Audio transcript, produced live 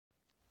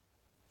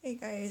Hey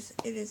guys,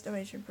 it is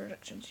Donation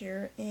Productions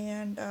here,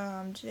 and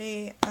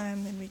today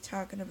I'm going to be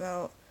talking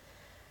about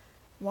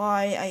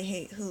why I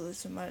hate Hulu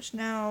so much.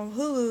 Now,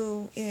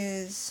 Hulu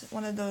is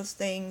one of those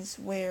things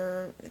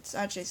where it's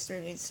actually a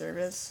streaming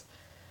service,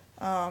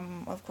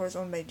 of course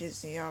owned by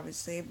Disney,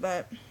 obviously,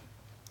 but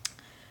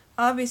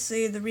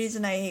obviously the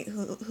reason I hate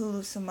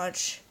Hulu so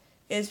much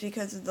is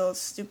because of those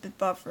stupid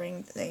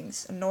buffering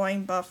things,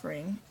 annoying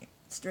buffering,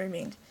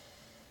 streaming.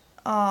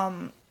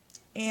 Um,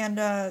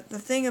 the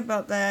thing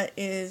about that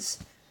is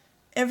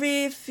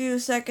every few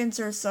seconds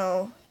or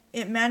so,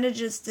 it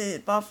manages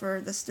to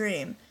buffer the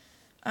stream.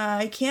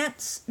 I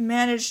can't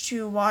manage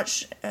to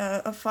watch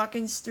a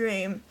fucking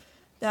stream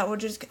that will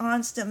just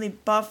constantly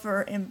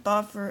buffer and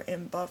buffer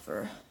and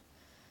buffer.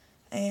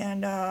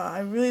 And I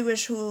really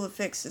wish Hulu would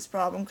fix this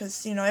problem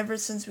because, ever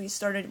since we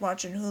started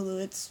watching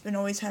Hulu, it's been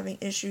always having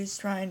issues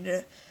trying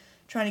to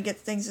get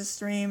things to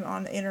stream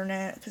on the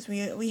internet because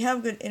we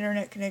have good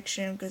internet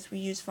connection because we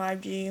use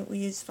 5G. We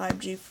use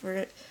 5G for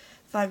it,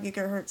 5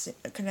 gigahertz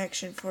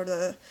connection for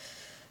the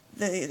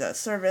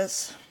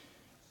service.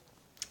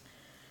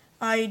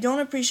 I don't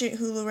appreciate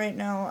Hulu right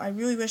now. I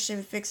really wish they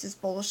would fix this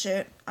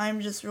bullshit. I'm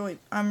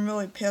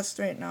really pissed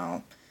right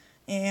now.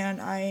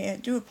 And I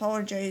do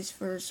apologize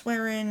for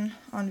swearing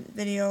on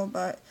video,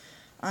 but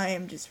I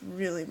am just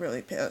really,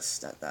 really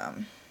pissed at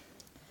them.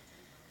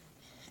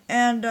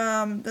 And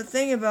the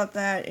thing about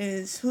that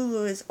is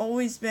Hulu has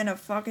always been a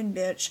fucking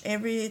bitch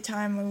every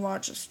time we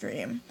watch a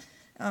stream.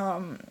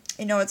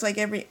 It's like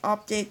every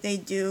update they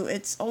do,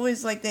 it's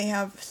always like they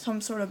have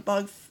some sort of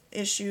bug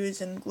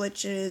issues and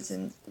glitches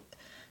and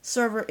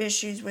server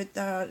issues with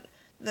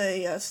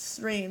the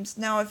streams.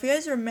 Now, if you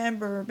guys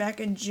remember,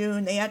 back in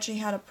June, they actually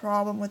had a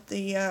problem with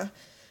the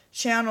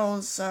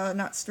channels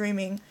not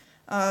streaming.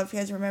 If you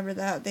guys remember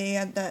that, they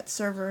had the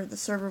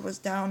server was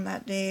down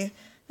that day.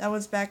 That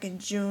was back in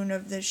June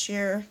of this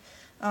year.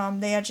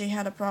 They actually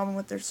had a problem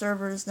with their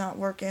servers not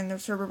working. Their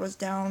server was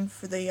down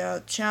for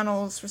the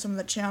channels, for some of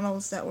the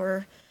channels that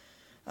were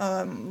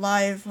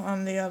live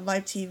on the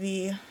live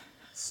TV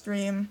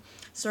stream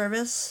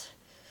service.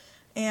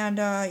 And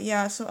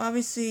yeah, so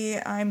obviously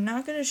I'm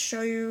not going to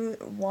show you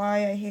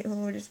why I hate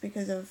Hulu just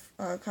because of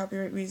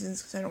copyright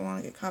reasons, because I don't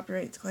want to get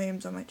copyright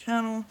claims on my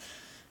channel.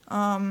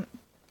 But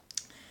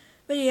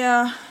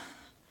yeah,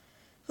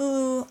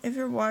 Hulu, if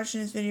you're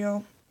watching this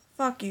video,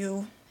 fuck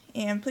you,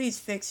 and please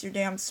fix your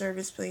damn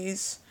service,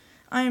 please.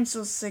 I am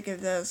so sick of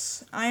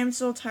this. I am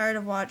so tired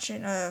of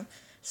watching a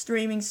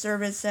streaming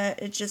service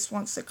that it just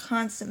wants to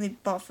constantly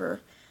buffer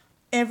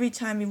every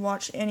time you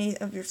watch any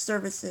of your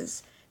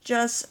services.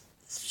 Just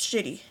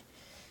shitty.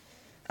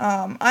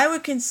 I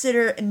would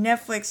consider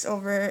Netflix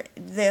over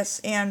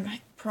this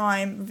and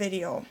Prime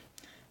Video.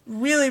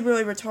 Really,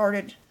 really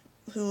retarded,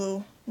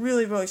 Hulu.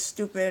 Really, really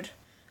stupid.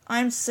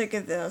 I'm sick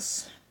of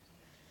this.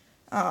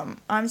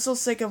 I'm so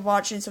sick of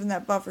watching something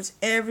that buffers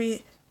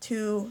every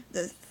 2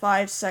 to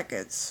 5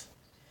 seconds.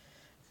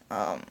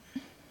 I'm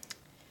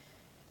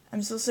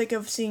so sick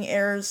of seeing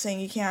errors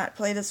saying you can't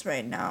play this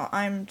right now.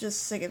 I'm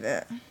just sick of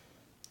it.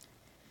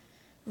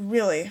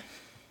 Really.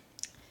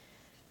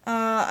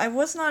 I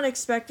was not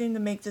expecting to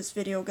make this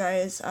video,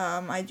 guys.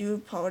 I do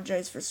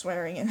apologize for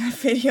swearing in the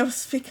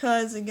videos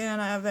because, again,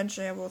 I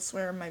will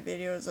swear in my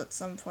videos at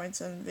some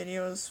points in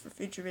videos for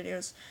future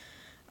videos.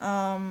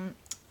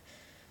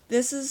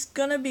 This is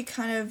gonna be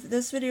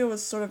this video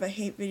was sort of a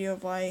hate video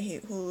of why I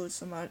hate Hulu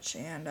so much,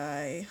 and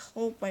I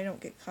hope I don't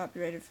get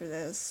copyrighted for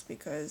this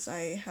because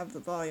I have the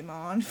volume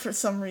on for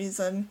some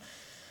reason.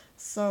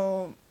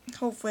 So,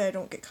 hopefully I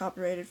don't get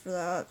copyrighted for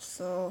that,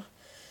 so...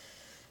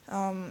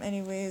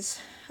 anyways,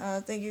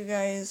 thank you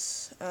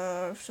guys,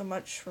 so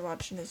much for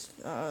watching this,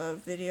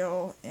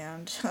 video,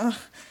 and,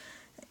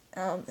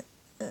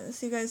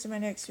 see you guys in my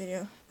next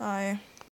video. Bye.